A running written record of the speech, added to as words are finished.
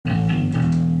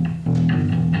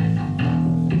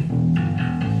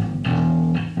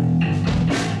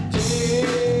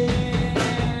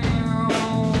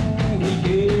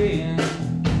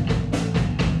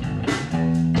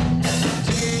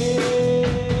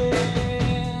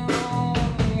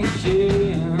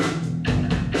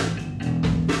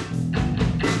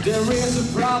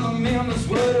other members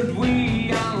were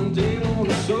we on the table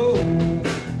to soul.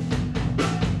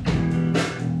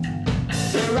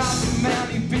 There are so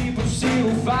many people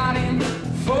still fighting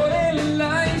for their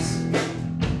lives.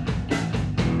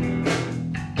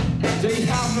 They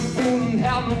have no food and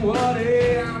have no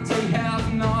water, they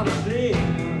have not a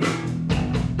thing.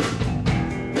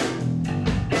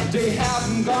 They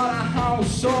haven't got a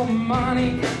house or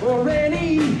money or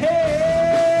any help.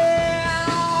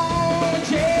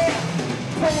 Yeah,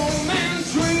 poor man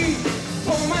tree,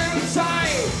 poor man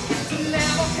tight, to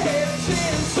never had a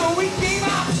chance, so we gave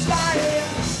up sliding.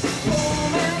 Poor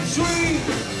man tree,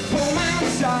 poor man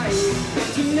tight,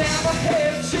 to never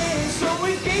had a chance, so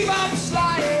we gave up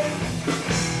sliding.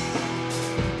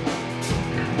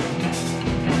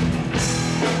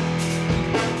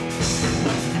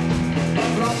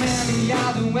 From any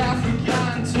other Africa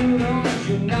to the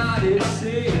United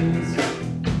States,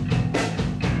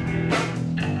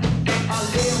 our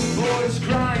little boy's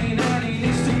crying and in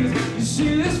his teeth, you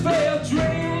see this failed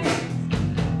dream.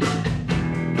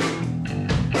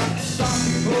 Some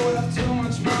people have too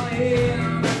much money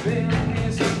and the feeling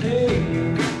is a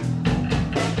pain.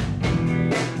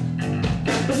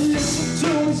 But listen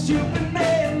to a stupid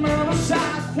man, mama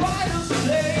side quite a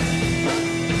slave.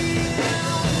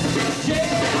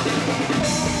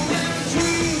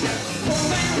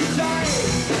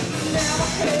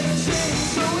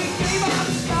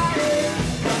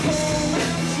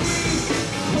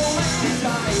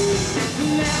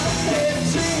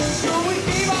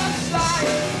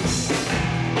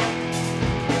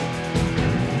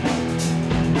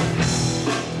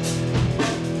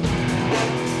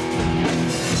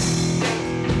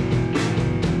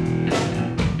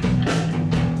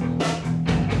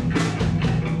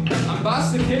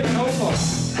 I'm the kid in Opal.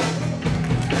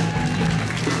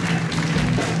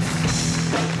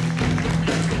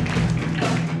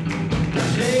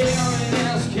 Sharing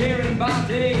is caring by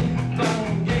day,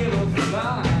 don't give a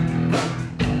fuck.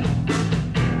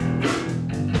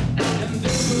 And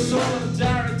this was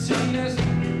solidarity,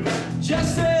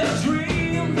 just